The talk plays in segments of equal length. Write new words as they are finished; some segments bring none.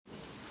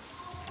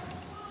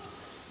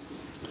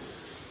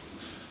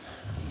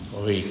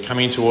We're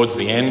coming towards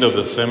the end of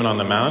the Sermon on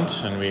the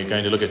Mount, and we're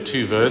going to look at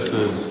two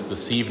verses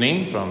this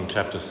evening from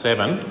chapter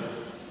 7.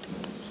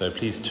 So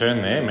please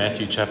turn there,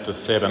 Matthew chapter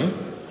 7,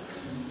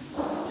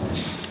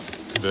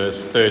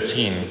 verse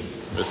 13.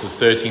 Verses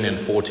 13 and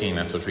 14,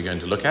 that's what we're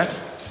going to look at.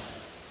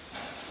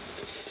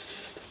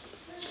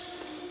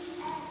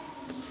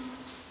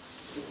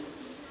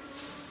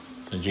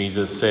 So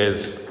Jesus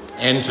says,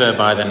 "Enter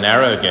by the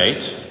narrow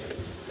gate,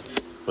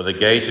 for the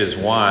gate is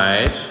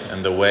wide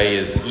and the way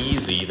is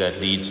easy that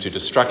leads to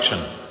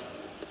destruction,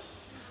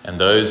 and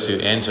those who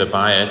enter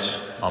by it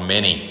are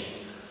many.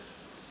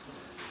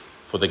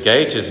 For the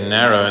gate is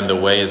narrow and the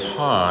way is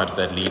hard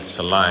that leads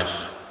to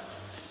life,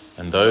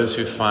 and those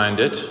who find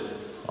it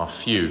are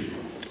few."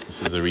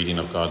 This is the reading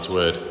of God's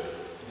word.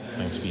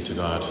 Thanks be to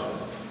God. I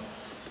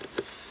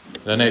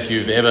don't know if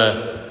you've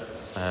ever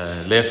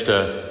left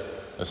a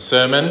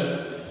sermon,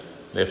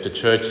 left a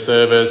church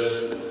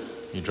service.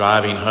 You're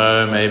driving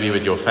home maybe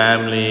with your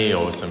family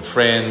or some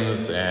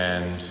friends,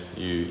 and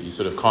you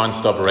sort of can't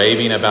stop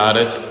raving about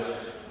it.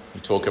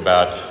 You talk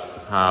about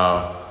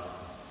how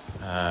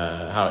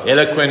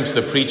eloquent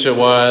the preacher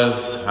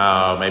was,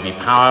 how maybe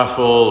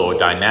powerful or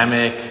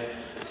dynamic.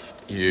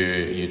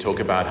 You talk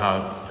about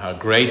how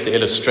great the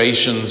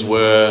illustrations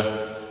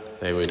were.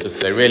 They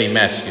really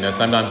matched. You know,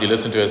 sometimes you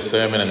listen to a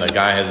sermon and the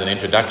guy has an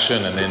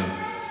introduction, and then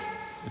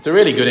it's a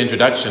really good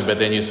introduction, but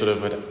then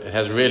it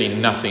has really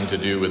nothing to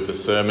do with the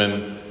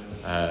sermon.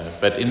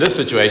 But in this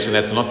situation,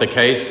 that's not the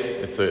case.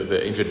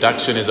 The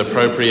introduction is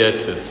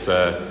appropriate.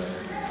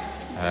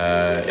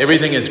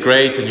 Everything is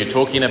great, and you're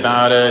talking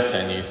about it,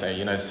 and you say,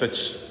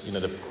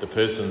 the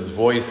person's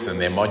voice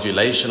and their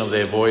modulation of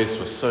their voice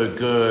was so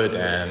good,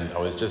 and I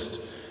was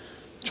just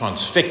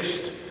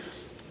transfixed,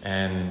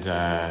 and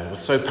it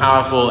was so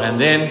powerful, and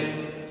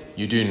then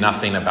you do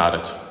nothing about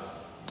it.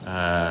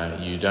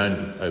 You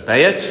don't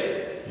obey it.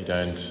 You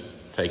don't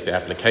take the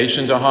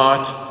application to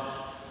heart.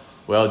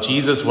 Well,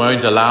 Jesus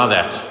won't allow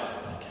that.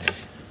 Okay?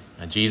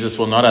 And Jesus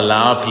will not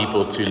allow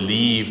people to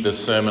leave the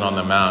Sermon on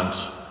the Mount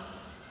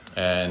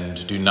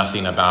and do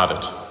nothing about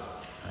it.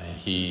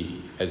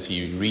 As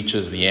he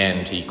reaches the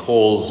end, he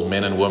calls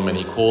men and women,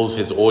 he calls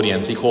his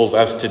audience, he calls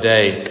us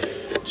today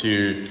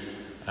to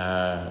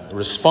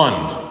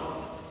respond,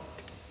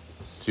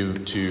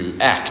 to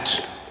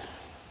act.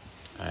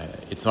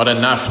 It's not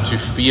enough to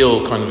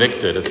feel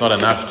convicted. It's not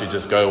enough to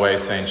just go away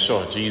saying,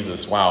 "Sure,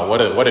 Jesus, wow,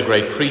 what a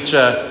great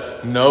preacher.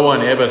 No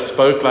one ever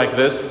spoke like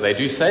this." They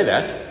do say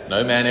that.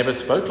 No man ever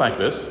spoke like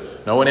this.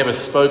 No one ever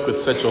spoke with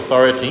such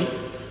authority.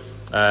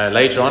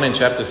 Later on in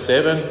chapter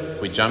 7,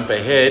 if we jump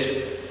ahead,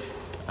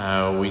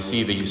 we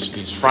see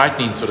these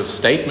frightening sort of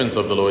statements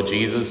of the Lord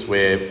Jesus,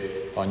 where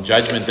on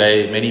Judgment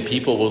Day, many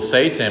people will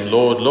say to him,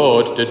 "Lord,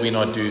 Lord, did we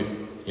not do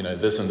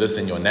this and this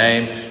in your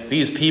name?"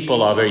 These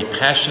people are very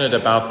passionate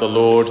about the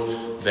Lord.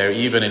 They're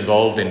even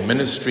involved in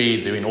ministry,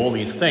 doing all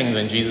these things.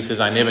 And Jesus says,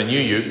 "I never knew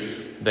you."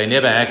 They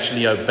never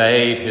actually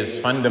obeyed his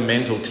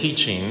fundamental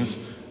teachings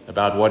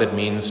about what it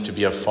means to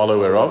be a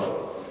follower of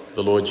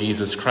the Lord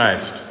Jesus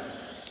Christ.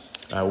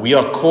 We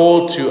are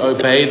called to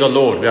obey the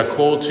Lord. We are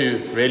called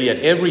to, really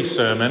at every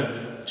sermon,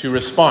 to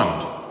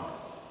respond.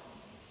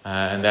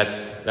 And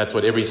that's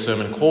what every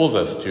sermon calls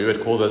us to.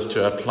 It calls us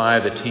to apply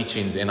the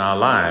teachings in our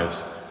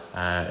lives.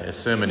 A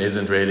sermon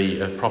isn't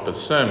really a proper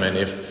sermon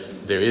if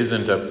there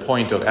isn't a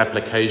point of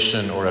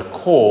application or a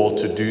call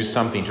to do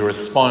something, to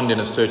respond in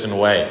a certain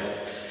way.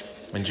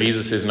 And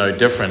Jesus is no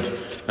different.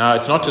 Now,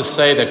 it's not to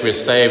say that we're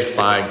saved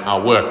by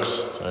our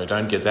works, so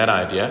don't get that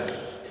idea.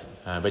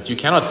 But you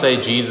cannot say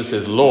Jesus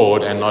is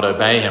Lord and not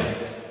obey him.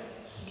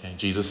 Okay,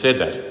 Jesus said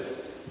that.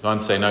 You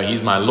can't say, "No,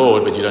 he's my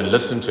Lord," but you don't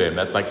listen to him.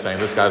 That's like saying,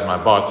 "This guy's my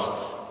boss,"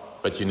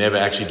 but you never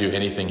actually do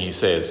anything he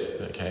says.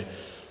 Okay.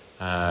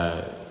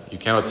 You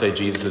cannot say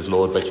Jesus is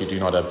Lord, but you do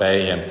not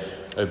obey him.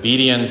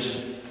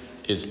 Obedience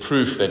is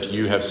proof that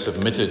you have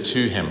submitted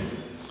to him.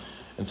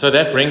 And so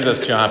that brings us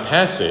to our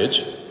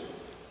passage.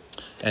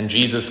 And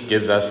Jesus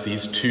gives us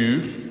these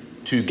two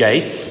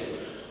gates,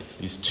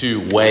 these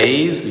two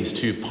ways, these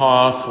two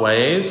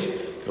pathways.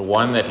 The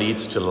one that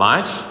leads to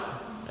life,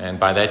 and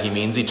by that he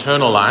means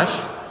eternal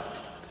life.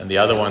 And the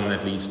other one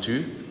that leads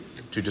to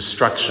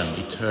destruction,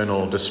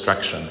 eternal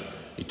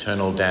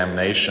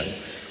damnation.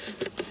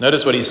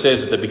 Notice what he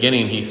says at the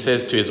beginning. He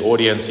says to his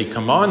audience, he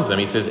commands them.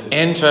 He says,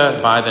 "Enter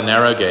by the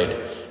narrow gate."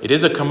 It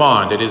is a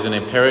command. It is an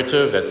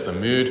imperative. That's the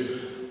mood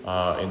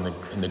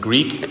in the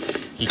Greek.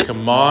 He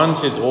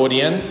commands his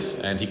audience,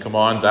 and he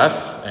commands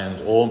us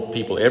and all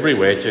people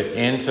everywhere to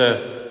enter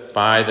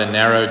by the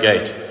narrow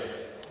gate.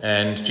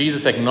 And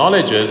Jesus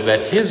acknowledges that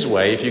his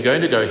way, if you're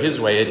going to go his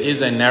way, it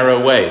is a narrow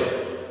way.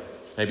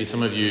 Maybe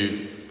some of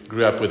you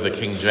grew up with the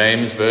King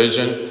James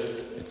Version.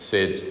 It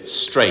said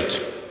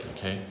straight.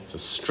 Okay, it's a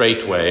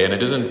straight way, and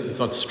it's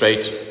not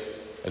straight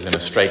as in a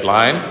straight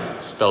line.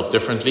 It's spelled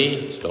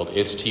differently. It's spelled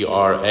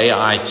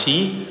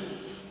S-T-R-A-I-T.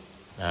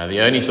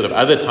 The only sort of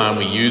other time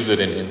we use it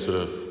in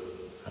sort of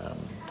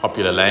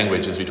popular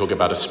language is we talk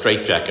about a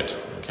straitjacket.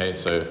 Okay,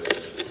 so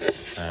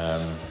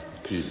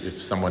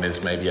if someone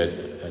is maybe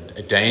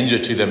a danger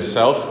to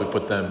themselves, we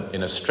put them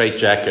in a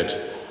straitjacket.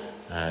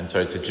 And so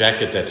it's a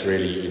jacket that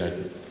really,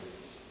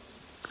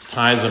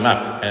 ties them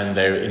up and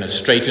they're in a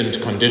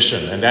straightened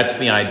condition. And that's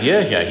the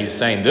idea here. He's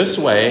saying this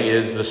way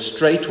is the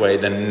straight way,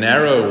 the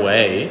narrow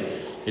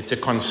way. It's a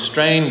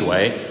constrained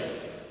way.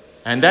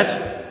 And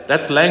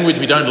that's language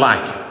we don't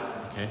like.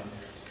 Okay?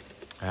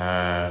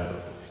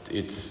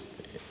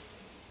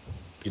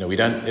 We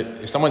don't.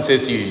 If someone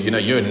says to you,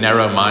 you're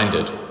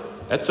narrow-minded,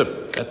 that's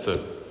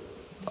an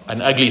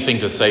ugly thing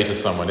to say to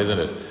someone, isn't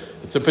it?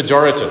 It's a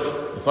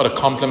pejorative. It's not a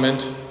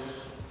compliment.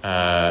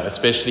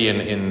 Especially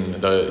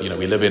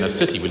we live in a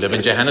city. We live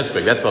in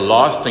Johannesburg. That's the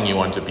last thing you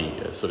want to be,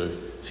 sort of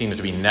seen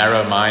to be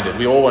narrow-minded.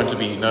 We all want to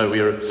be. No,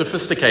 we're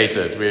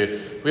sophisticated.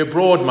 We're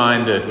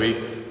broad-minded.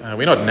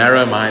 We're not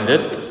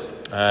narrow-minded.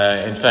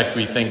 In fact,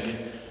 we think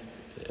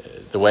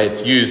the way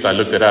it's used. I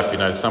looked it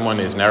up. Someone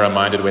is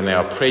narrow-minded when they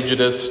are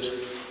prejudiced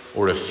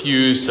or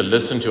refuse to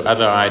listen to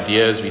other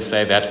ideas. We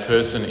say that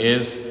person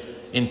is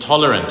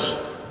intolerant.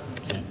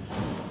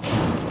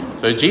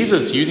 So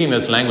Jesus using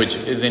this language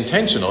is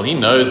intentional. He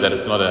knows that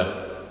it's not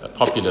a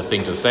popular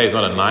thing to say. It's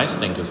not a nice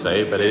thing to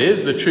say, but it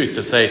is the truth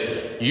to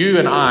say, you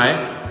and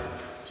I,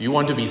 if you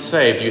want to be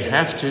saved, you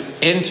have to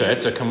enter.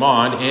 It's a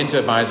command,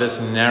 enter by this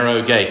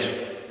narrow gate,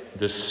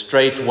 this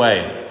straight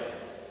way.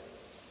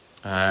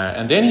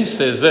 And then he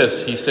says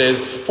this. He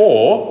says,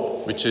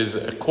 for, which is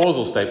a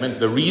causal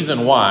statement, the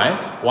reason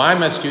why. Why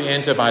must you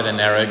enter by the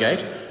narrow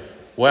gate?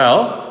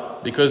 Well,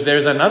 because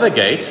there's another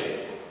gate.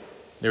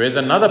 There is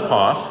another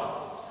path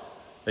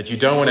that you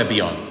don't want to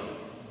be on.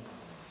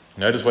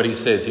 Notice what he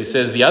says. He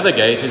says the other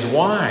gate is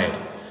wide.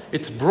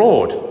 It's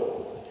broad.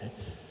 Okay?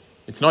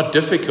 It's not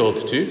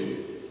difficult to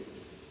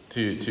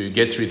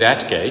get through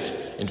that gate.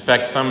 In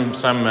fact, some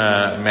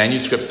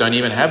manuscripts don't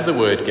even have the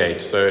word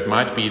gate. So it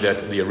might be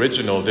that the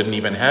original didn't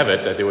even have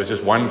it, that there was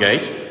just one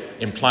gate,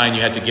 implying you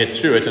had to get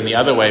through it. And the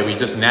other way, we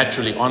just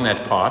naturally on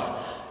that path.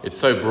 It's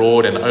so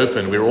broad and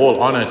open. We're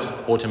all on it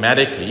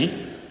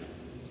automatically.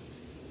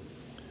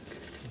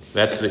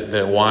 That's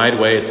the wide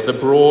way. It's the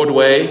broad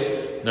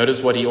way.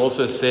 Notice what he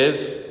also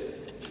says.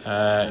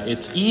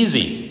 It's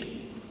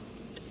easy.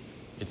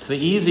 It's the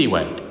easy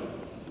way.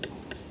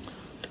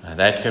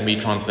 That can be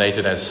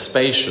translated as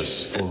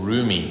spacious or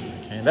roomy.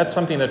 Okay? And that's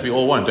something that we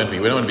all want, don't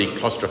we? We don't want to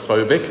be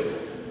claustrophobic.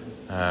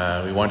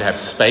 We want to have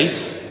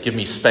space. Give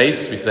me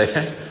space, we say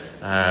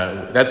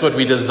that. That's what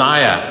we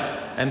desire.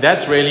 And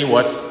that's really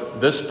what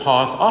this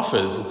path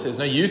offers. It says,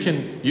 no, you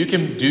can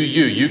do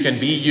you. You can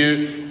be you.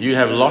 You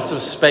have lots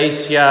of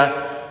space here.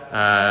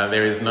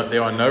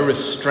 There are no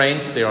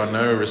restraints. There are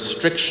no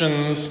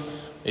restrictions.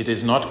 It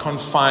is not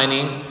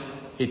confining.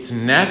 It's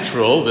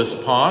natural, this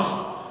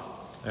path.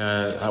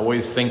 I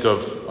always think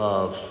of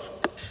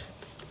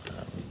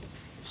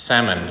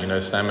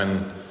salmon.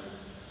 Salmon,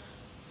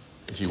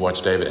 if you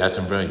watch David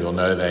Attenborough, you'll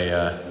know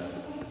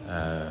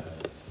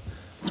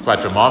it's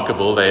quite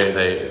remarkable.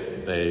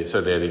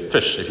 So they're the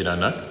fish, if you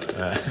don't know.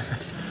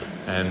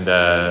 And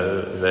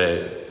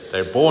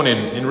they're born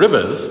in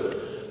rivers,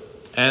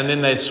 and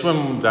then they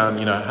swim down,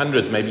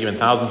 hundreds, maybe even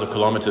thousands of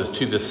kilometers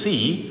to the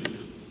sea.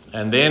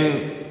 And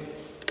then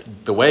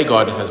the way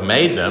God has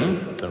made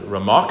them, it's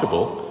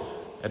remarkable.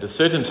 At a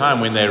certain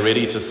time when they're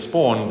ready to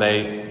spawn,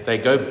 they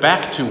go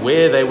back to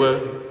where they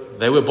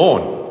were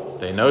born.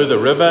 They know the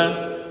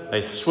river.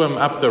 They swim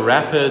up the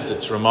rapids.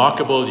 It's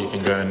remarkable. You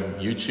can go and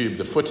YouTube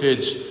the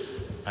footage.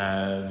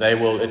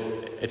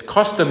 It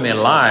cost them their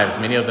lives.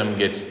 Many of them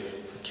get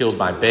killed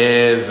by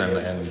bears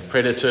and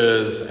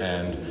predators,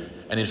 and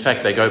in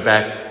fact they go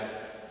back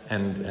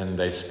and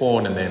they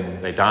spawn and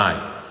then they die.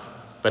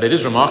 But it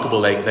is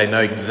remarkable. They know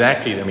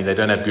exactly. They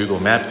don't have Google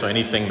Maps or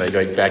anything. They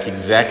go back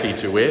exactly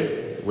to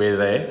where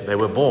they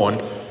were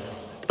born.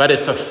 But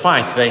it's a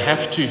fight. They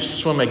have to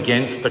swim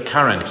against the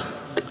current.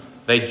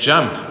 They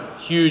jump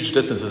huge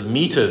distances,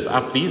 meters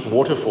up these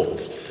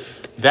waterfalls.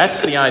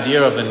 That's the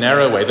idea of the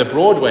narrow way. The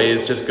broad way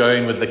is just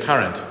going with the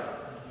current.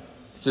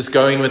 It's just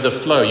going with the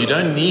flow. You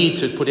don't need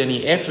to put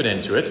any effort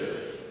into it.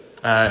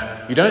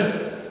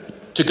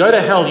 To go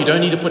to hell, you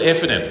don't need to put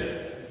effort in.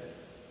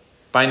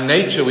 By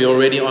nature, we're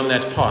already on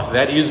that path.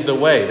 That is the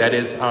way. That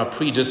is our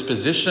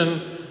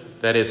predisposition.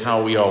 That is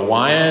how we are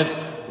wired.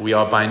 We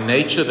are by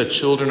nature the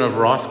children of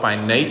wrath. By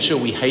nature,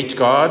 we hate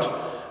God.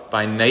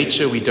 By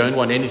nature, we don't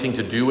want anything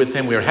to do with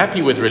Him. We're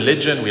happy with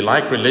religion. We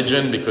like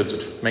religion because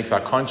it makes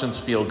our conscience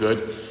feel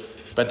good.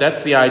 But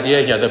that's the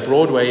idea here. The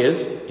broad way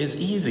is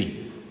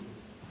easy.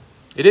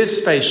 It is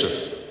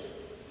spacious.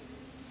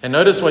 And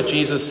notice what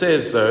Jesus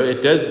says, though.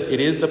 It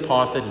is the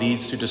path that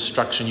leads to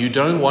destruction. You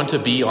don't want to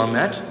be on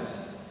that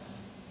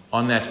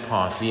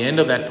path. The end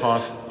of that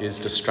path is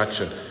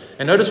destruction.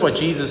 And notice what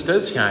Jesus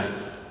does here.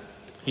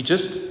 He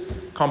just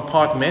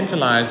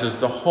compartmentalizes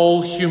the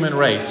whole human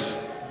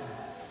race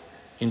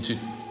into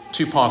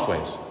two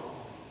pathways.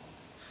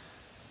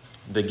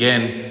 And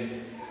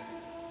again,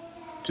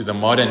 to the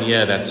modern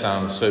ear, that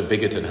sounds so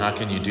bigoted. How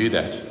can you do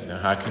that?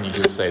 How can you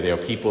just say there are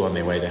people on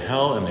their way to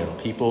hell and there are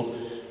people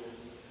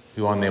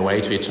who are on their way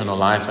to eternal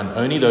life, and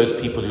only those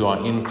people who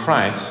are in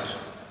Christ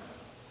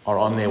are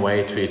on their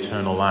way to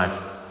eternal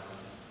life.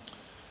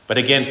 But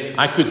again,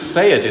 I could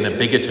say it in a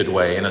bigoted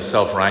way, in a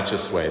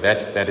self-righteous way.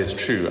 That is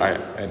true.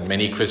 And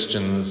many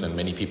Christians and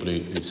many people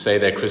who say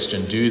they're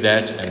Christian do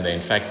that, and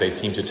in fact they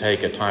seem to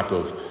take a type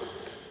of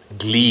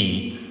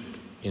glee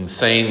in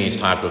saying these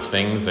type of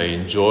things. They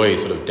enjoy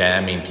sort of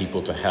damning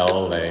people to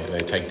hell. They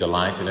take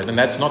delight in it, and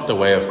that's not the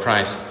way of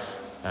Christ.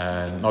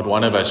 Not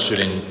one of us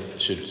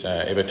should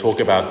ever talk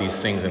about these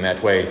things in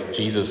that way.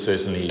 Jesus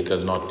certainly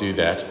does not do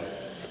that.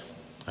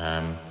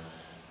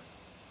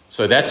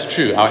 So that's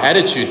true. Our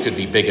attitude could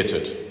be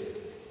bigoted,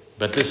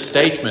 but this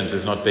statement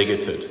is not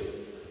bigoted.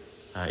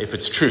 If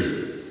it's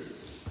true,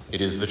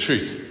 it is the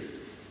truth.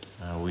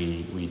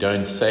 We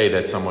don't say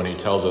that someone who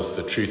tells us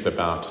the truth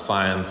about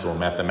science or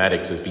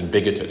mathematics has been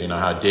bigoted.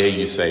 How dare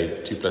you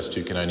say 2 +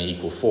 2 can only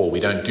equal 4?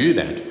 We don't do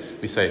that.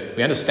 We say,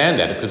 we understand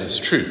that because it's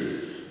true.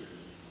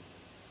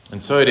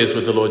 And so it is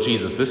with the Lord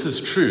Jesus. This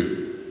is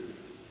true.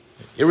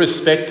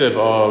 Irrespective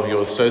of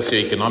your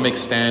socioeconomic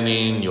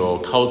standing, your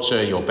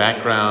culture, your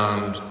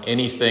background,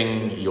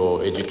 anything,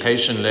 your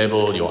education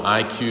level, your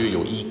IQ,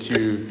 your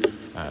EQ,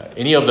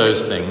 any of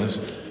those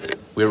things,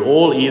 we're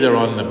all either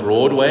on the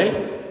broad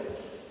way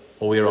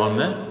or we're on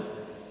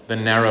the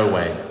narrow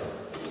way.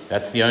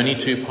 That's the only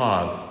two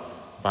paths.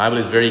 The Bible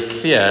is very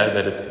clear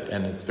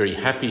and it's very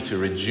happy to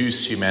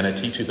reduce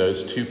humanity to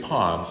those two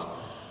paths,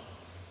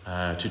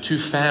 to two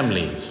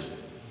families.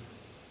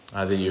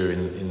 Either you're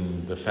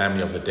in the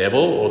family of the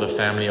devil or the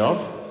family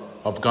of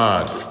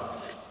God.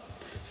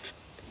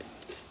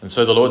 And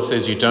so the Lord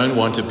says you don't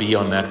want to be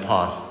on that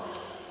path.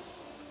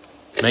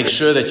 Make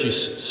sure that you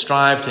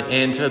strive to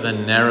enter the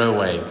narrow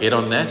way. Get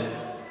on that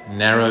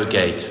narrow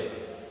gate.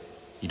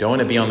 You don't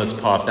want to be on this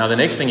path. Now the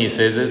next thing he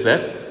says is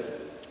that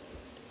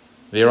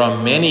there are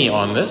many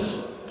on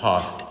this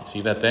path. You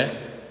see that there?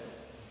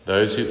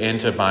 Those who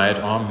enter by it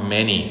are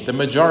many. The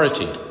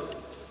majority.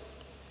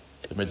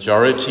 The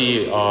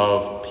majority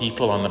of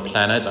people on the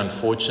planet,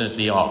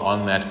 unfortunately, are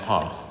on that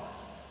path.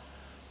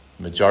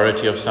 The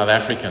majority of South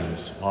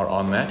Africans are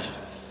on that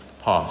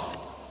path.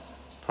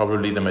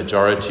 Probably the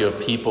majority of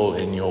people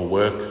in your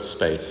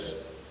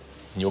workspace,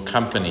 in your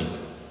company,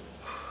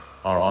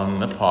 are on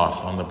the path,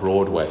 on the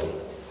broad way.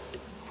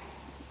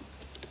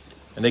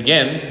 And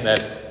again,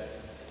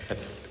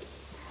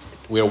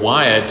 we're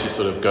wired to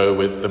sort of go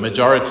with the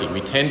majority.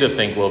 We tend to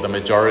think, well, the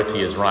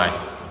majority is right.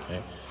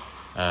 Okay.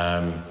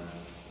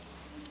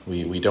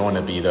 We don't want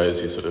to be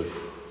those who sort of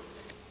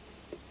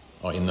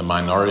are in the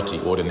minority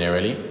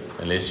ordinarily,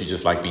 unless you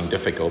just like being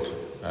difficult.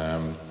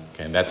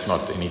 And that's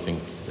not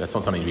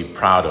something to be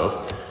proud of.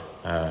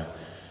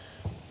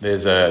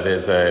 There's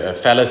a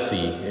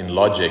fallacy in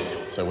logic.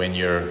 So when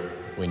you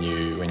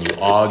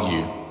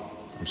argue,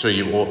 I'm sure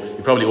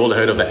you've probably all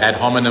heard of the ad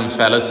hominem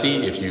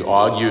fallacy. If you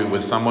argue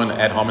with someone,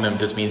 ad hominem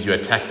just means you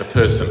attack the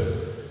person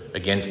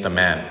against the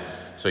man.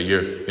 So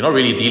you're not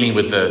really dealing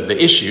with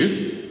the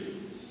issue.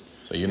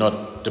 So you're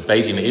not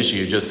debating the issue,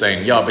 you're just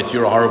saying, yeah, but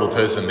you're a horrible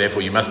person,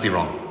 therefore you must be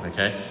wrong.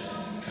 Okay?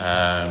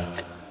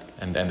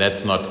 And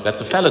that's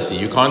a fallacy.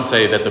 You can't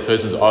say that the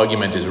person's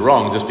argument is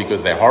wrong just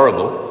because they're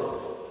horrible.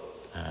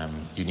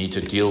 You need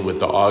to deal with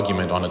the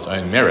argument on its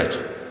own merit.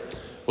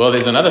 Well,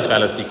 there's another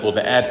fallacy called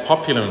the ad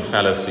populum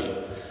fallacy.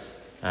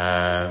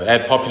 The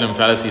ad populum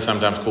fallacy is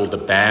sometimes called the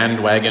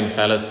bandwagon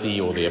fallacy,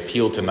 or the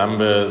appeal to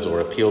numbers, or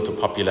appeal to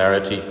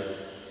popularity.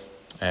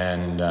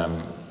 And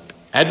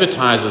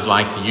advertisers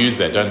like to use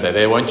that, don't they?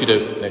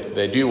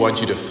 They do want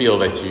you to feel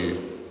that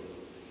you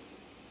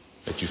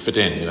fit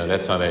in.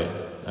 That's how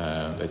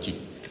that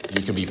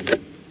you can be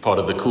part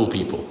of the cool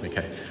people.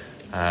 Okay.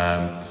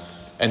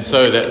 And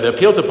so the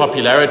appeal to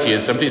popularity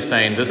is simply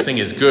saying this thing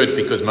is good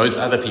because most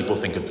other people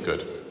think it's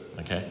good.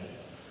 Okay.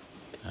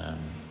 I'm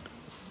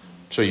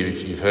sure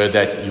you've heard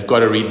that. You've got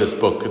to read this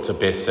book. It's a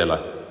bestseller.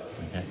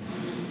 Okay.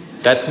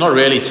 That's not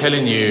really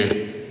telling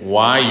you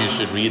why you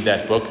should read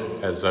that book,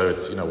 as though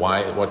it's,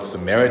 what's the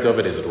merit of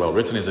it? Is it well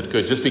written? Is it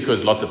good? Just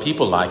because lots of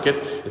people like it,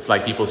 it's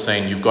like people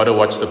saying you've got to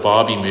watch the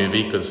Barbie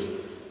movie because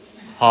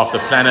half the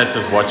planet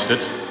has watched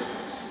it.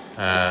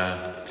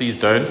 Please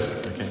don't.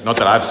 Okay. Not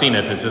that I've seen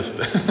it. It just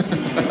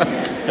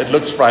it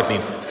looks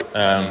frightening.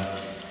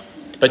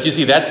 But you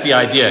see, that's the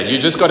idea. You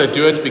just got to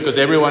do it because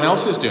everyone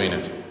else is doing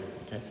it.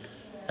 Okay?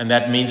 And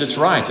that means it's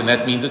right, and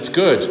that means it's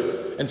good.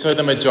 And so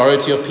the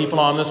majority of people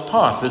are on this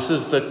path. This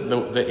is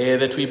the air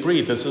that we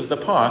breathe. This is the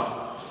path.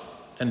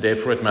 And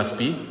therefore it must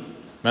be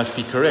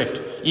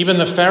correct. Even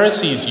the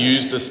Pharisees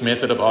used this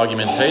method of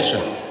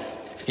argumentation.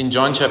 In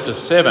John chapter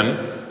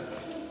 7,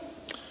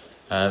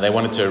 they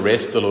wanted to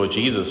arrest the Lord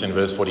Jesus in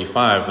verse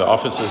 45. The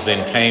officers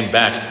then came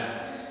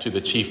back to the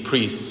chief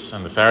priests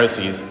and the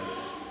Pharisees,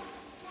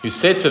 who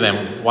said to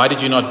them, why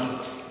did you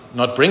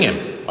not bring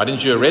him? Why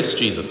didn't you arrest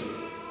Jesus?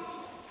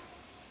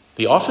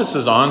 The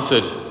officers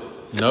answered,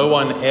 no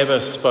one ever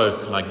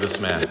spoke like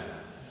this man.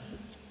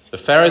 The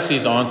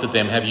Pharisees answered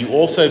them, have you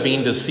also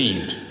been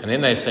deceived? And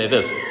then they say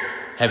this,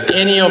 have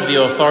any of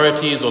the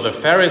authorities or the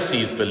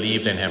Pharisees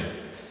believed in him?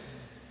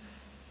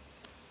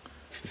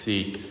 You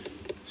see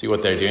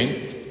what they're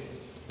doing?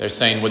 They're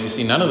saying, well, you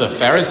see, none of the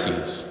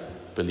Pharisees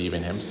believe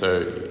in him. So,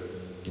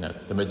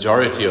 the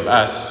majority of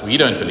us, we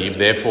don't believe,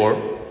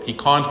 therefore he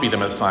can't be the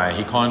Messiah.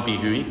 He can't be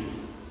who he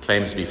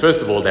claims to be.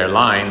 First of all, they're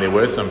lying. There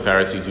were some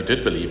Pharisees who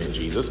did believe in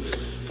Jesus.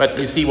 But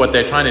you see, what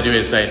they're trying to do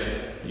is say,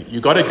 you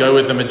got to go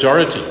with the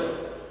majority.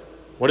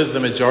 What does the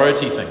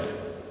majority think?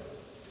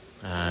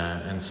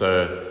 And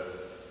so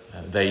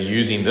they're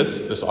using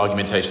this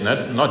argumentation.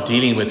 They're not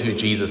dealing with who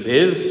Jesus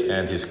is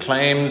and his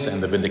claims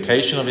and the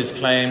vindication of his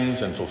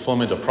claims and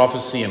fulfillment of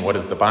prophecy and what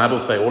does the Bible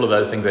say, all of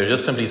those things. They're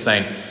just simply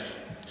saying,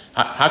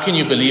 how can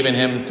you believe in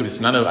him?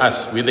 Because none of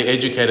us, we're the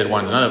educated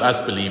ones, none of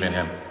us believe in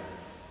him.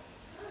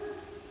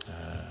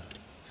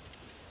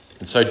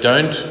 And so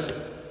don't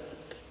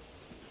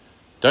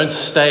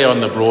stay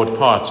on the broad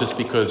path just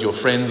because your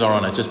friends are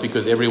on it, just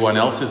because everyone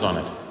else is on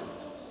it.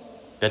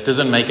 That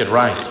doesn't make it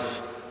right.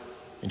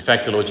 In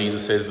fact, the Lord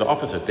Jesus says the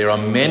opposite. There are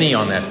many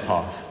on that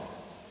path.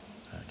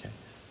 Okay.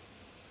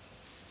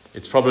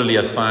 It's probably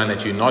a sign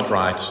that you're not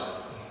right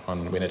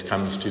when it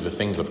comes to the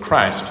things of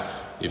Christ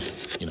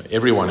if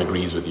everyone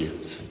agrees with you.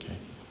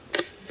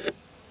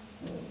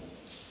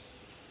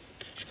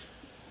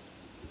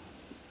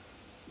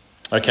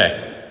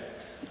 Okay.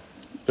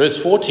 Verse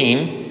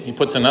 14, he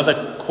puts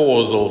another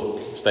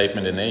causal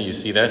statement in there. You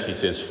see that? He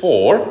says,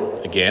 for,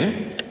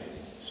 again.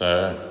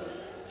 So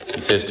he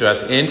says to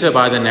us, enter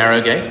by the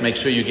narrow gate. Make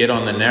sure you get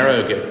on the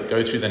narrow gate.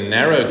 Go through the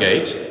narrow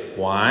gate.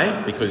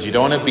 Why? Because you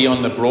don't want to be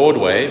on the broad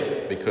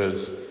way,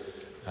 because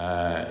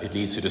it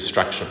leads to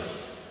destruction.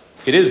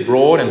 It is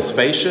broad and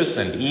spacious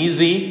and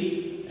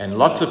easy, and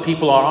lots of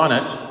people are on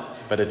it,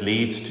 but it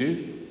leads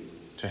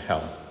to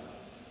hell.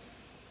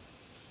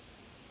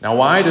 Now,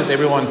 why does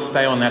everyone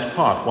stay on that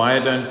path?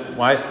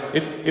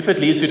 If it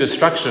leads to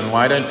destruction,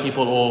 why don't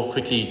people all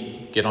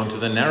quickly get onto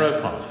the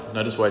narrow path?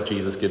 Notice why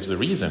Jesus gives the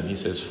reason. He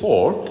says,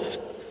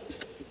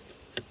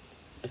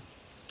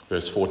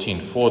 verse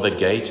 14, for the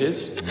gate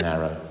is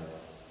narrow.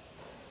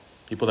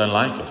 People don't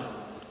like it.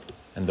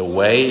 And the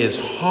way is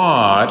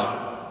hard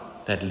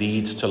that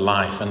leads to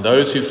life. And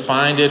those who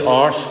find it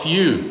are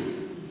few.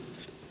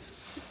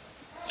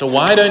 So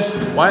why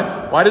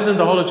doesn't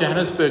the whole of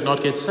Johannesburg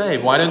not get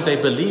saved? Why don't they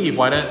believe?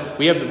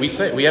 We have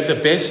the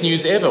best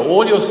news ever.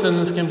 All your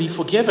sins can be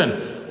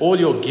forgiven. All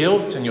your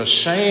guilt and your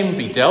shame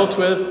be dealt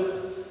with.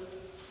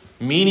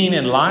 Meaning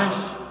in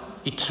life,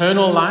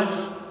 eternal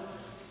life.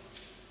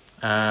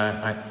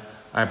 I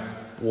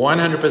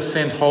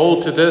 100%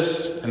 hold to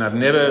this, and I've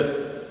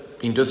never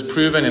been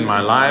disproven in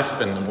my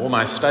life and in all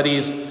my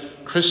studies.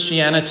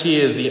 Christianity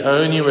is the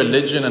only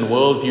religion and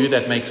worldview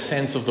that makes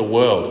sense of the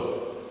world.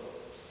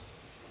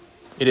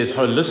 It is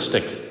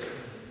holistic.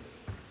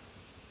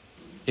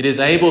 It is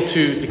able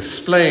to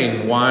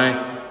explain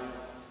why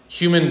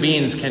human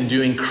beings can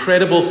do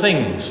incredible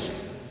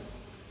things.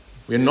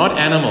 We're not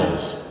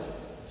animals.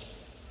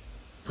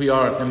 We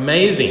are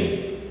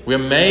amazing. We're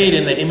made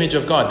in the image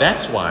of God.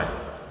 That's why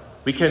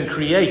we can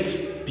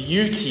create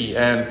beauty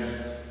and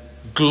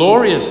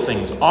glorious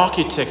things,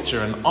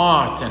 architecture and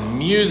art and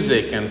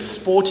music and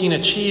sporting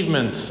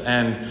achievements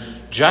and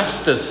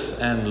justice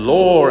and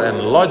law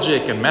and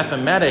logic and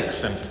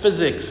mathematics and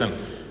physics, and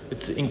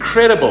it's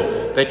incredible.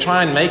 They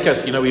try and make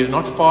us, we're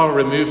not far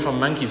removed from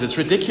monkeys. It's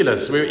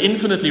ridiculous. We're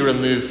infinitely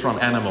removed from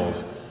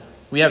animals.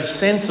 We have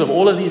sense of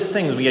all of these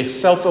things. We are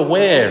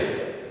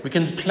self-aware. We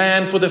can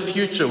plan for the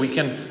future. We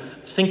can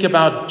think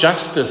about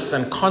justice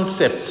and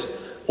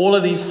concepts. All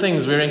of these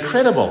things. We're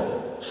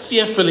incredible,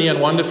 fearfully and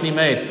wonderfully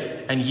made.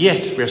 And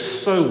yet we're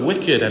so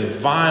wicked and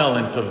vile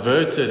and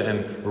perverted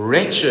and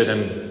wretched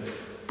and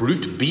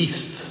brute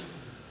beasts.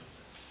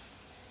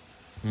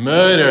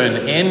 Murder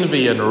and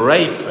envy and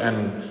rape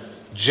and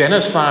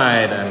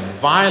genocide and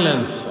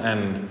violence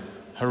and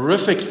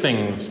horrific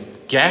things,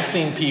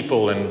 gassing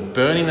people and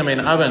burning them in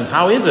ovens.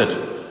 How is it?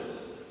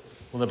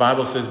 Well, the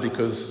Bible says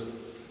because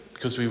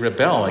we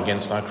rebel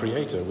against our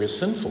Creator. We're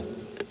sinful.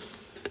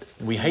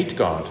 We hate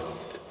God.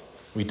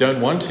 We don't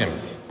want Him.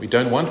 We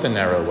don't want the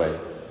narrow way.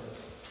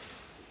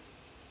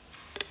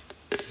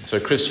 So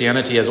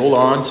Christianity has all the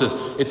answers.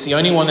 It's the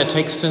only one that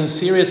takes sin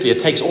seriously. It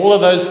takes all of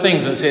those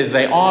things and says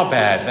they are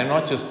bad. They're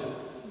not just,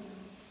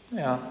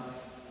 they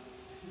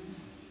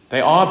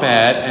are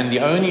bad, and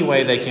the only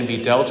way they can be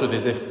dealt with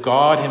is if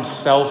God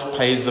Himself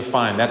pays the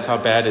fine. That's how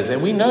bad it is.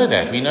 And we know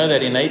that. We know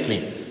that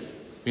innately.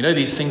 We know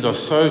these things are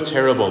so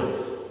terrible.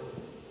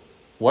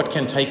 What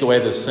can take away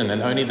the sin?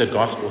 And only the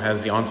gospel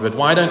has the answer. But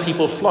why don't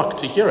people flock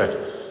to hear it?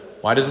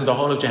 Why doesn't the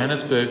whole of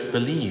Johannesburg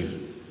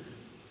believe?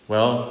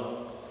 Well,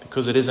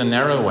 because it is a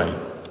narrow way.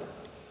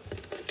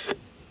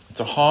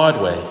 It's a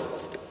hard way.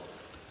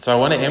 So I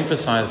want to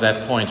emphasize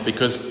that point,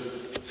 because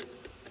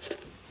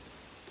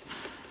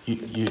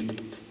you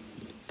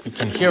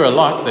can hear a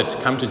lot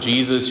that come to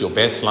Jesus, your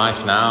best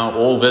life now,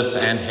 all this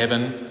and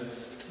heaven.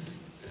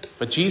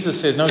 But Jesus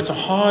says, no, it's a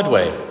hard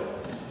way.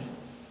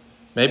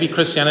 Maybe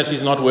Christianity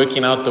is not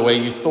working out the way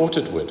you thought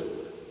it would.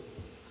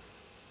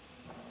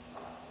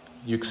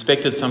 You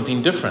expected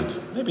something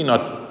different. Maybe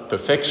not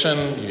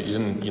perfection, you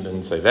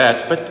didn't say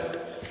that,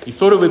 but you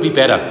thought it would be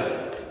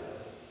better.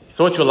 You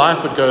thought your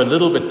life would go a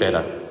little bit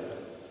better.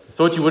 You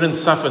thought you wouldn't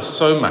suffer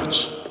so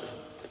much.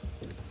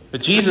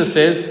 But Jesus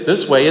says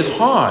this way is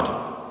hard.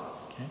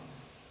 Okay?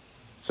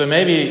 So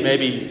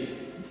maybe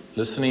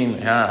listening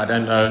here, I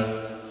don't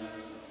know,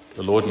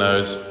 the Lord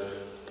knows,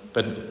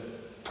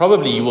 but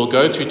probably you will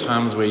go through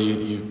times where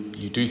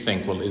you do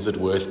think, well, is it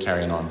worth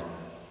carrying on?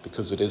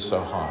 Because it is so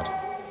hard.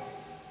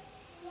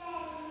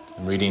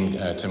 I'm reading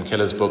Tim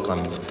Keller's book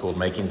called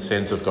Making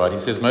Sense of God. He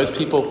says most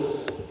people,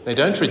 they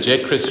don't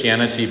reject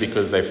Christianity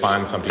because they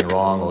find something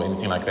wrong or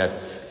anything like that.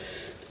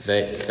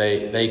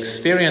 They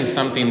experience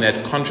something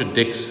that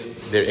contradicts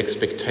their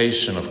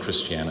expectation of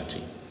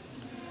Christianity.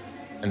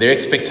 And their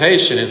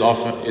expectation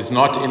is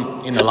not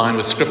in line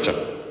with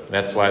Scripture.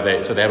 That's why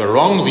they have a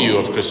wrong view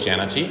of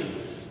Christianity.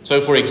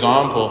 So, for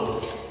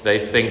example, they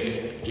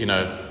think,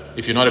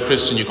 if you're not a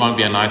Christian, you can't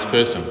be a nice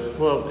person.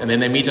 Well, and then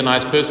they meet a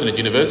nice person at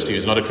university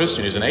who's not a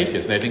Christian, who's an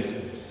atheist, and they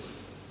think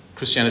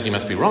Christianity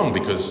must be wrong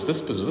because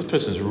this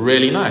person's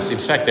really nice. In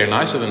fact, they're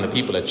nicer than the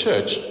people at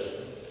church.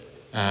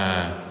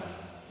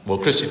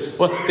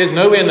 There's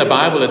nowhere in the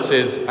Bible that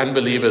says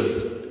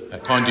unbelievers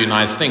can't do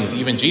nice things.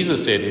 Even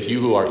Jesus said, if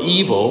you who are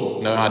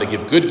evil know how to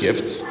give good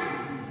gifts,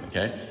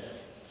 okay?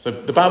 So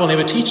the Bible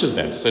never teaches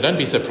that. So don't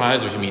be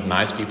surprised if you meet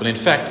nice people. In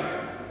fact,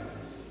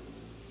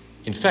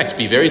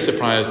 be very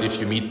surprised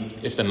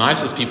if the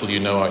nicest people you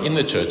know are in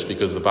the church,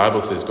 because the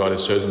Bible says God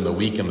has chosen the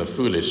weak and the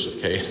foolish,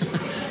 okay?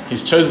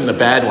 He's chosen the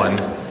bad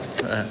ones.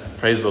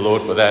 Praise the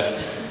Lord for that.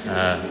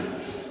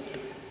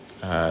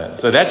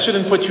 So that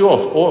shouldn't put you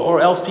off. Or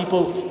else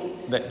people,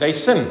 they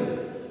sin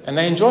and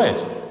they enjoy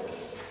it.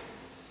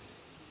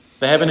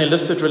 They have an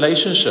illicit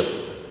relationship.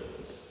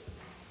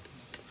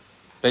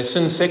 They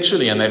sin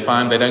sexually and they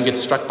find they don't get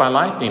struck by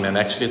lightning, and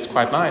actually it's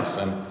quite nice.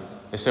 And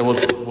they say, well,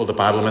 the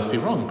Bible must be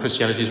wrong.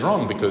 Christianity is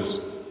wrong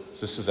because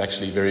this is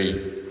actually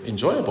very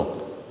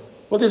enjoyable.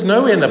 Well, there's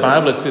nowhere in the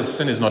Bible that says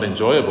sin is not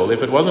enjoyable.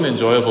 If it wasn't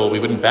enjoyable, we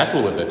wouldn't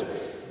battle with it.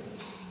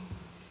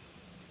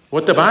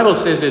 What the Bible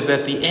says is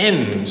that the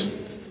end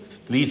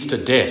leads to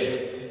death.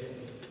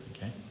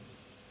 Okay?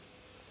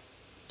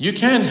 You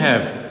can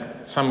have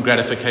some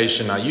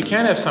gratification now. You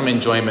can have some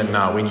enjoyment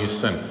now when you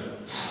sin.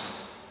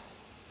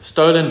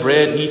 Stolen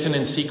bread eaten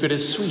in secret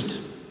is sweet.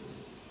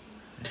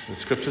 The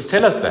scriptures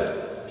tell us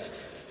that.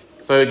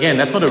 So again,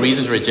 that's not a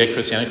reason to reject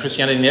Christianity.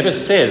 Christianity never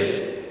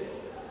says,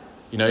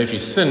 if you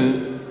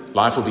sin,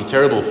 life will be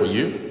terrible for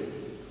you.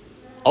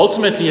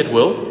 Ultimately it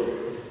will,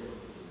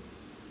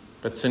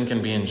 but sin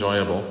can be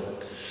enjoyable.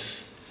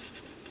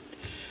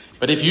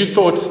 But if you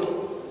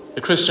thought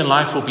the Christian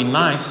life will be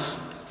nice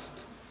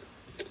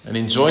and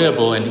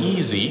enjoyable and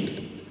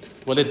easy,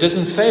 well, it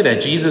doesn't say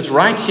that. Jesus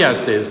right here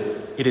says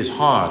it is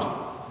hard.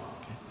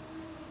 Okay.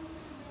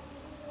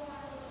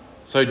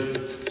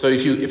 So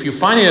if you're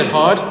finding it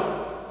hard,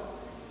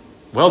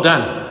 well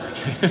done.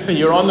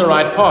 You're on the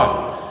right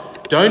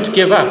path. Don't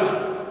give up.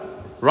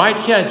 Right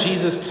here,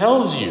 Jesus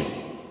tells you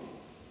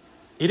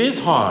it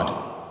is hard.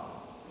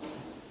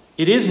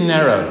 It is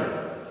narrow.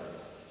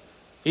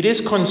 It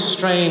is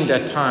constrained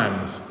at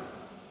times.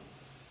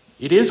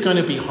 It is going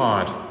to be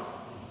hard.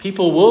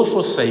 People will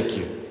forsake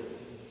you.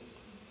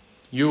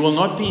 You will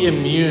not be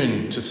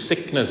immune to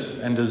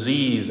sickness and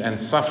disease and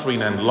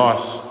suffering and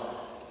loss.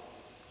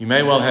 You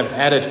may well have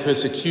added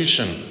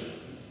persecution,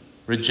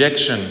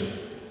 rejection,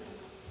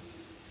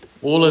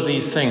 all of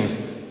these things.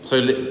 So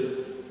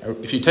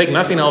if you take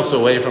nothing else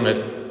away from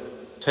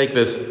it, take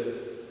this.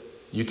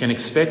 You can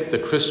expect the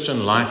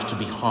Christian life to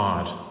be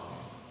hard.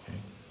 Okay?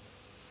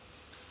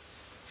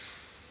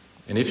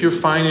 And if you're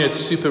finding it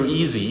super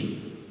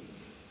easy,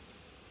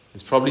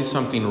 there's probably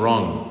something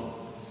wrong.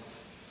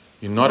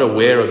 You're not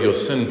aware of your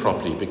sin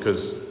properly,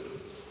 because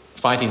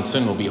fighting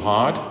sin will be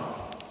hard.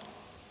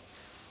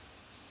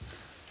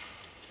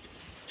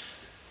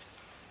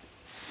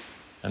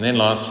 And then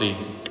lastly,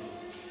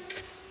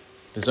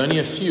 there's only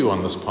a few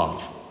on this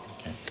path.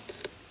 Okay?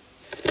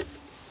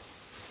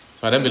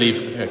 So I don't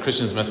believe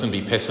Christians mustn't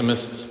be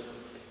pessimists.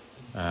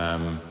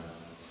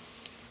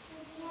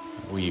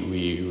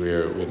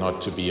 We're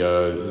not to be,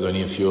 there's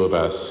only a few of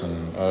us,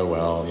 and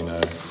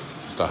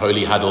just a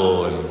holy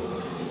huddle and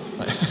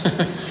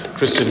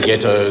Christian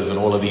ghettos and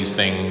all of these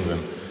things,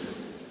 and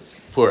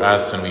poor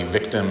us, and we're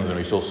victims and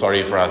we feel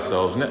sorry for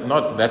ourselves.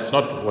 That's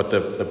not what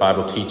the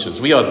Bible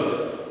teaches. We are,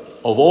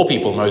 of all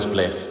people, most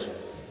blessed.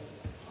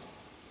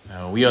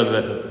 We are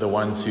the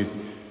ones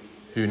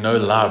who know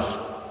love,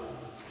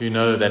 who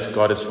know that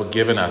God has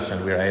forgiven us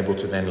and we're able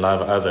to then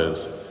love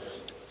others.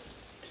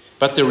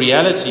 But the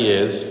reality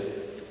is,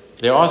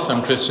 there are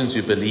some Christians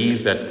who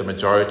believe that the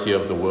majority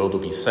of the world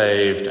will be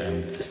saved,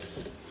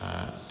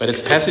 but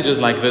it's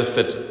passages like this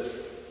that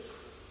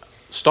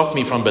stop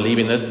me from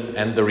believing this,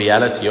 and the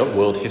reality of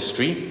world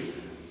history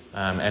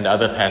and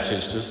other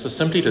passages, just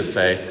simply to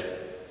say,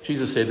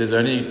 Jesus said there's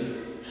only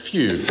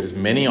few. There's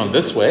many on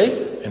this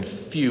way and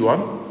few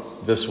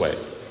on this way.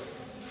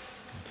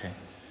 Okay,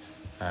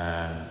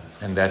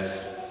 and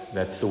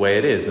that's the way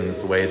it is, and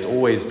it's the way it's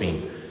always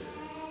been.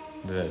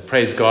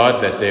 Praise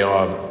God that there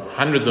are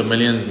hundreds of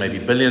millions, maybe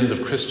billions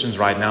of Christians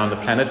right now on the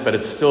planet, but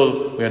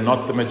we're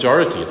not the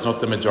majority. It's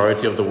not the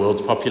majority of the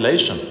world's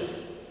population.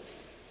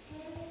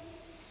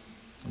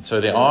 And so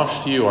there are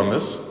few on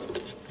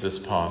this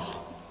path.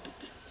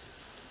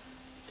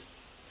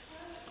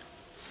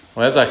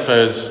 Well, as I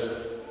close,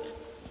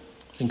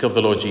 think of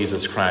the Lord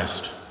Jesus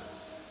Christ.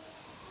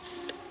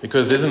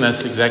 Because isn't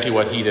that exactly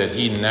what he did?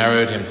 He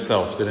narrowed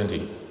himself, didn't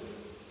he?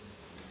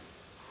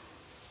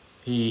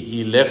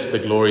 He left the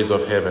glories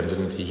of heaven,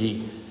 didn't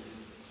he?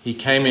 He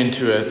came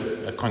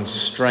into a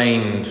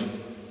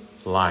constrained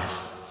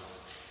life.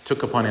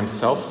 Took upon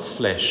himself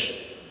flesh.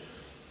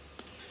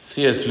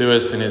 C.S.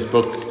 Lewis, in his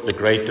book, The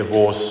Great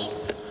Divorce,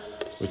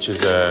 which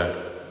is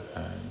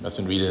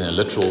mustn't read it in a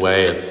literal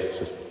way, it's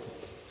just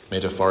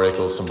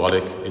metaphorical,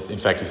 symbolic. In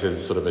fact, he says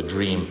it's sort of a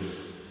dream.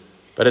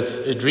 But it's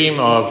a dream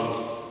of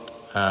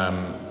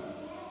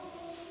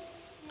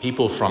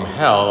people from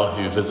hell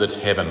who visit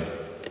heaven.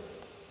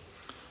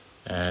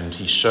 And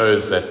he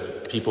shows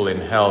that people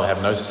in hell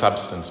have no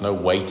substance, no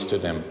weight to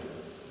them.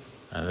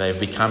 They've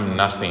become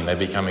nothing. They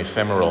become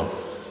ephemeral.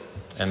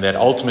 And that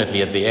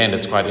ultimately, at the end,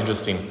 it's quite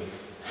interesting,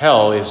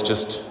 hell is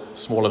just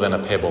smaller than a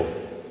pebble.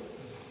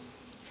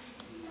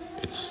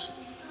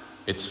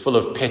 It's full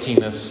of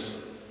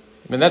pettiness.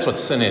 I mean, that's what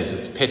sin is.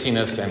 It's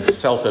pettiness and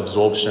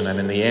self-absorption. And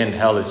in the end,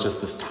 hell is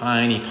just this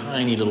tiny,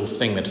 tiny little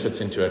thing that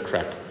fits into a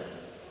crack.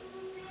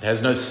 It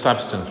has no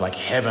substance like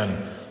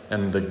heaven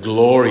and the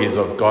glories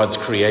of God's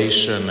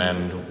creation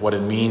and what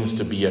it means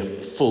to be a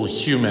full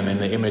human in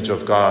the image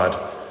of God,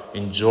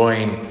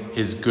 enjoying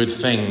his good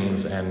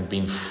things and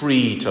being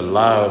free to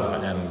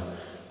love and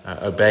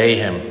obey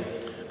him.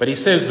 But he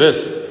says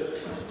this.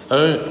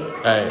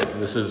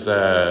 This is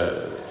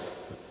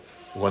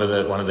one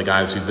of the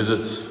guys who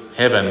visits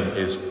heaven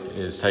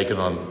is taken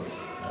on.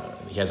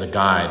 He has a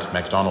guide,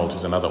 MacDonald,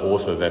 who's another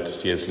author that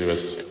C.S.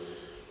 Lewis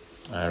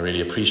really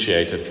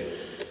appreciated.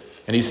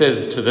 And he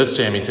says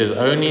to him, he says,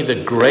 only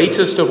the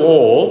greatest of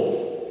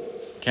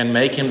all can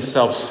make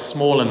himself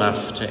small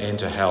enough to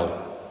enter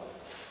hell.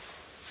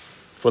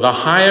 For the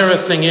higher a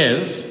thing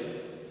is,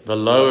 the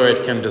lower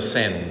it can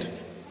descend.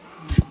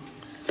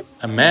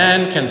 A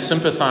man can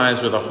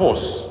sympathize with a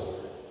horse,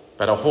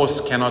 but a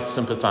horse cannot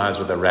sympathize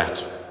with a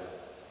rat.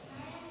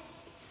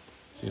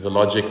 See the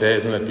logic there?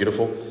 Isn't it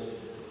beautiful?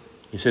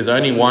 He says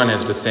only one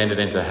has descended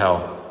into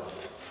hell.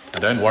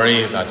 And don't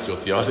worry about your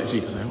theology.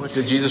 What,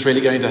 did Jesus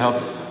really go into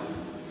hell?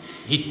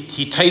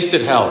 He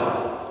tasted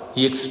hell.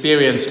 He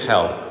experienced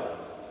hell.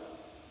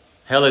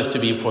 Hell is to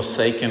be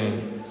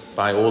forsaken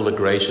by all the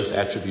gracious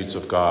attributes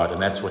of God,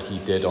 and that's what he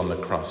did on the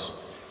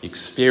cross. He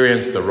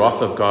experienced the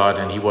wrath of God,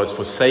 and he was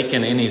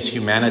forsaken in his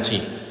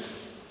humanity.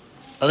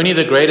 Only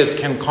the greatest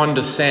can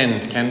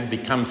condescend, can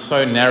become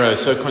so narrow,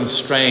 so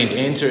constrained,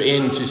 enter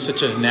into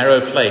such a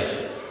narrow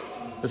place.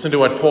 Listen to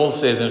what Paul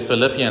says in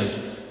Philippians.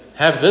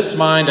 Have this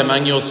mind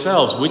among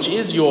yourselves, which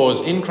is yours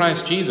in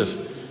Christ Jesus,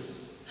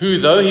 who,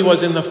 though he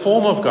was in the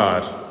form of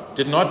God,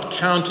 did not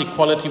count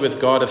equality with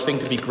God a thing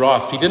to be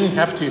grasped. He didn't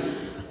have to,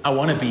 I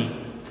want to be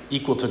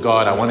equal to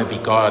God, I want to be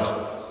God.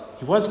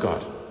 He was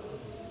God.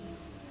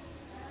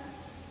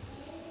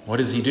 What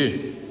does he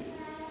do?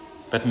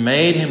 But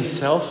made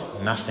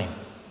himself nothing,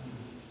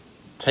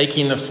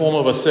 taking the form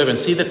of a servant.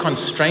 See the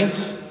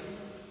constraints?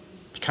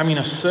 Becoming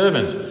a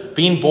servant,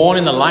 being born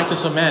in the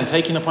likeness of man,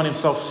 taking upon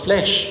himself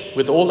flesh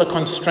with all the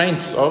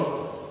constraints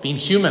of being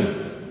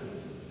human.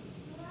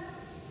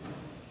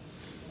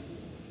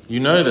 You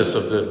know this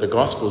of the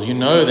Gospels. You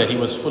know that he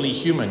was fully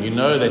human. You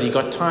know that he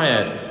got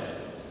tired.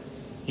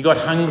 He got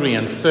hungry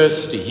and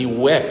thirsty. He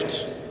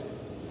wept.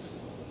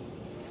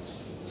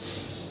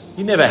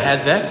 He never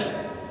had that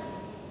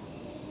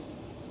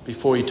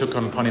before he took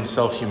upon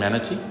himself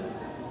humanity.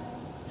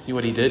 See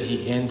what he did?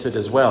 He entered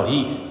as well.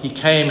 He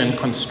came and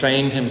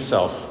constrained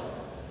himself.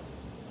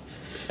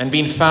 And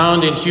being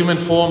found in human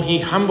form, he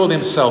humbled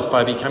himself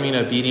by becoming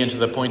obedient to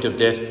the point of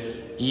death,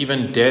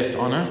 even death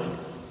on a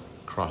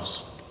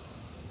cross.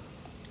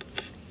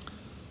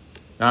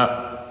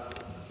 Now,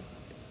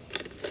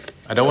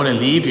 I don't want to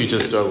leave you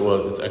just so,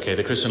 well, okay,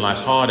 the Christian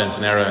life's hard and it's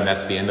narrow and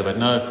that's the end of it.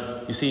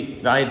 No, you see,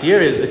 the idea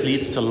is it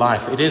leads to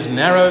life. It is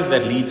narrow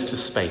that leads to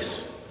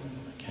space.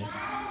 Okay?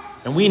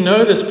 And we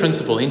know this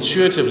principle.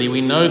 Intuitively,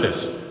 we know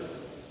this.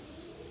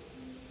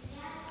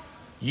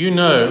 You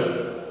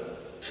know,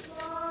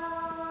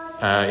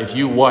 if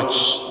you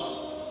watch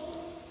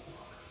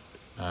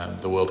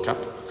the World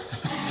Cup,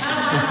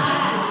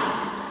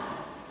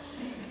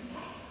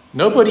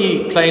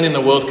 nobody playing in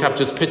the World Cup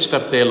just pitched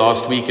up there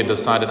last week and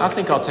decided, I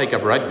think I'll take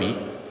up rugby.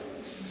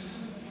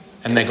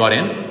 And they got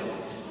in.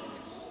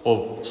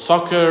 Or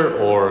soccer,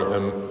 or,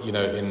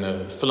 in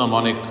the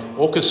Philharmonic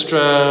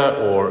Orchestra,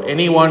 or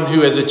anyone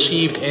who has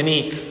achieved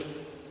any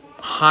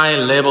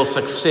high-level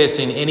success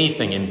in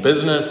anything, in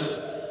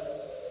business.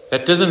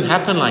 That doesn't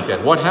happen like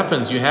that. What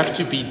happens? You have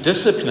to be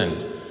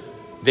disciplined.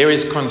 There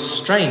is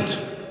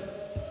constraint.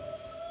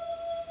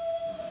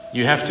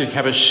 You have to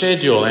have a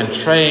schedule and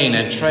train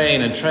and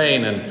train and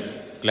train. And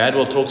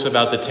Gladwell talks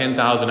about the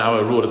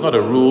 10,000-hour rule. It's not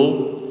a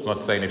rule. It's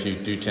not saying if you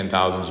do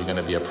 10,000 you're going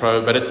to be a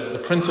pro. But it's a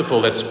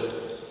principle that's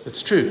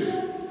true.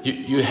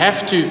 You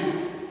have to...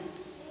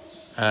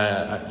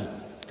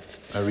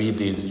 I read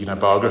these,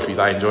 biographies.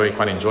 I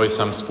quite enjoy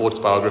some sports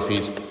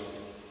biographies.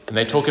 And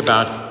they talk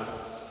about,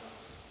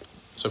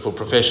 so for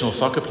professional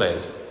soccer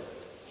players,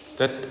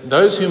 that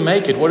those who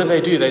make it, what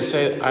do? They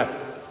say,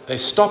 they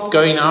stop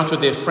going out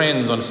with their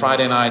friends on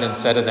Friday night and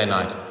Saturday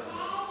night.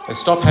 They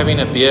stop having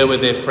a beer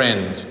with their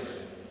friends.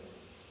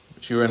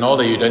 If you're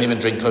Ronaldo, you don't even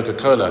drink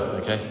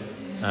Coca-Cola, okay?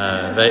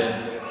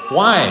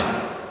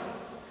 Why?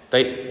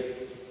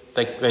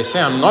 They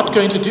say, I'm not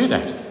going to do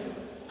that.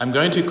 I'm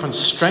going to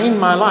constrain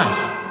my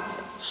life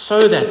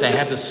so that they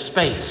have the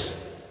space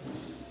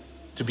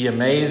to be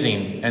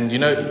amazing. And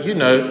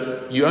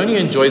you only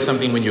enjoy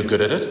something when you're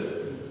good at it.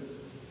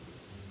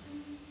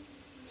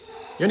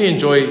 You only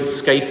enjoy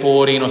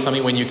skateboarding or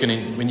something when you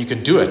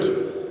can do it.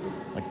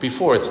 Like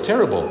before, it's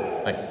terrible.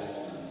 Like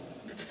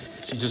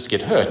you just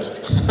get hurt.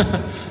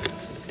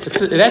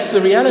 That's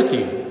the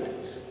reality.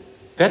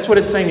 That's what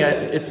it's saying.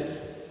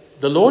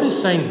 The Lord is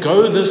saying,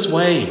 go this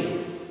way.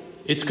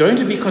 It's going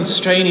to be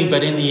constraining,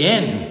 but in the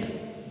end,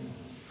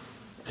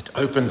 it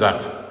opens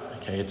up.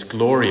 Okay, it's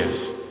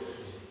glorious.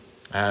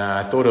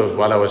 I thought of,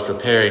 while I was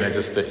preparing,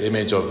 just the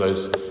image of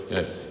those,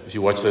 if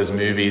you watch those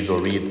movies or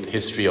read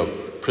history of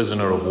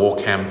prisoner of war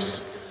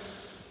camps.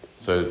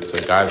 So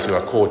guys who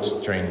are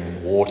caught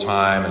during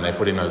wartime, and they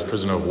put in those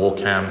prisoner of war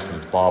camps, and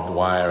it's barbed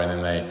wire,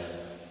 and then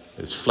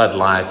there's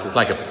floodlights.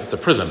 It's a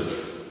prison.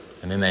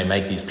 And then they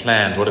make these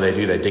plans. What do?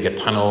 They dig a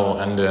tunnel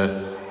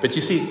under. But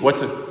you see,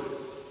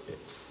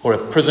 or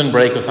a prison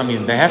break or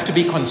something, they have to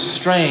be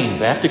constrained.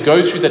 They have to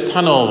go through the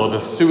tunnel or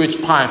the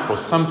sewage pipe or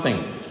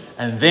something.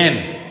 And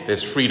then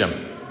there's freedom.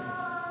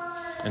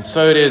 And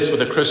so it is for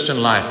the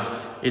Christian life.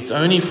 It's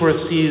only for a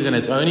season.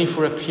 It's only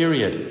for a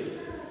period.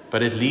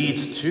 But it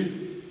leads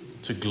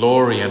to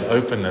glory and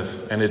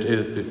openness.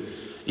 And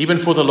even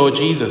for the Lord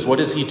Jesus, what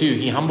does he do?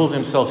 He humbles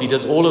himself. He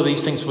does all of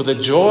these things for the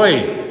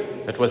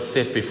joy that was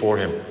set before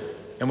him.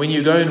 And when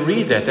you go and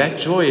read that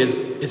joy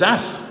is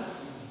us.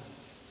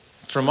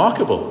 It's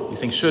remarkable. You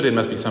think, sure, there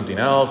must be something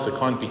else. It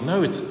can't be.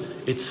 No,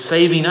 it's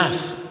saving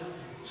us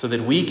so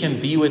that we can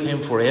be with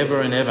him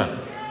forever and ever.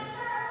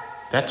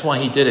 That's why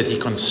he did it. He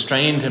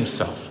constrained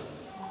himself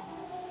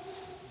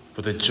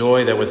for the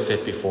joy that was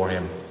set before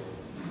him.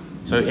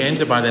 So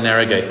enter by the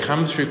narrow gate.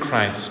 Come through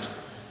Christ.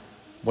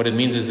 What it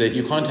means is that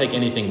you can't take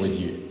anything with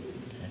you.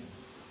 Okay?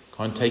 You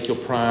can't take your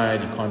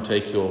pride. You can't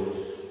take your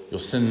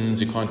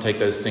sins. You can't take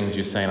those things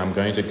you're saying, I'm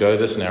going to go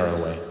this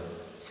narrow way.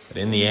 But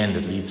in the end,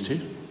 it leads to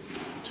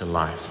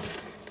life.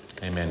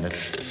 Amen.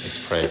 Let's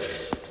pray.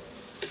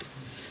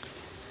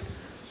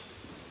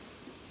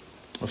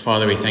 Well,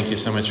 Father, we thank you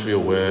so much for your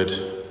word.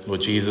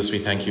 Lord Jesus, we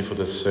thank you for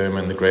this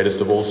sermon, the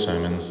greatest of all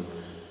sermons.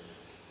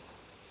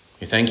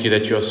 We thank you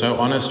that you are so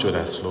honest with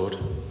us, Lord.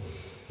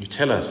 You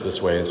tell us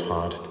this way is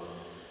hard.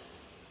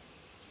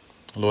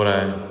 Lord,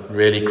 I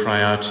really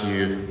cry out to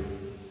you.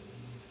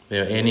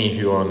 There are any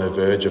who are on the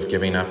verge of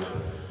giving up.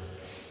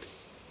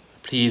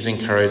 Please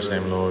encourage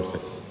them, Lord,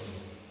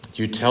 that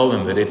you tell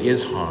them that it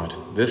is hard.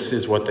 This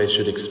is what they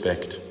should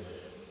expect.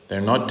 They're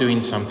not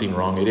doing something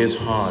wrong. It is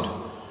hard.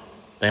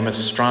 They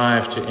must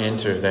strive to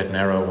enter that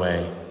narrow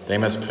way. They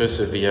must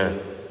persevere.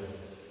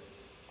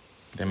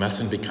 They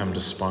mustn't become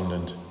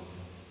despondent.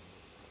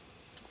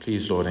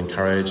 Please, Lord,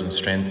 encourage and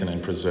strengthen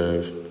and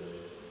preserve.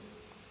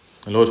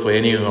 And Lord, for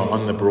any who are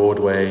on the broad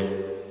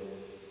way,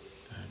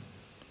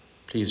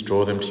 please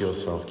draw them to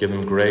yourself. Give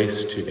them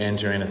grace to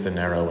enter in at the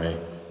narrow way,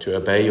 to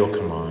obey your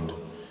command.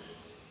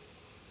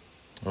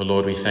 Oh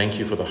Lord, we thank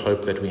you for the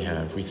hope that we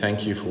have. We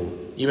thank you for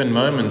even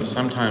moments,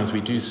 sometimes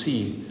we do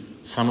see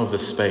some of the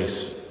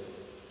space.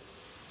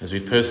 As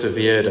we've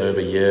persevered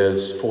over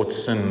years, fought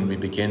sin, we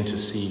begin to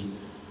see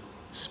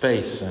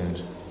space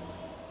and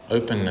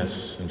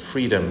openness and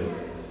freedom.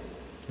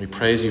 We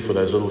praise you for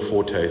those little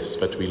foretastes,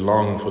 but we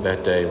long for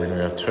that day when we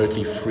are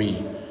totally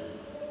free.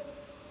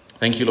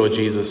 Thank you, Lord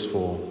Jesus,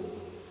 for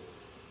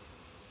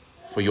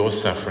your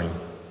suffering,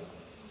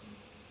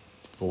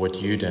 for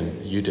what you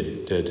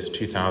did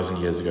 2,000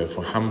 years ago,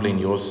 for humbling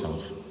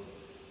yourself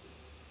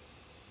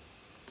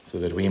so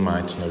that we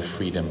might know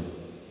freedom.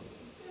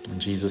 In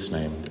Jesus'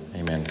 name,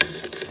 amen.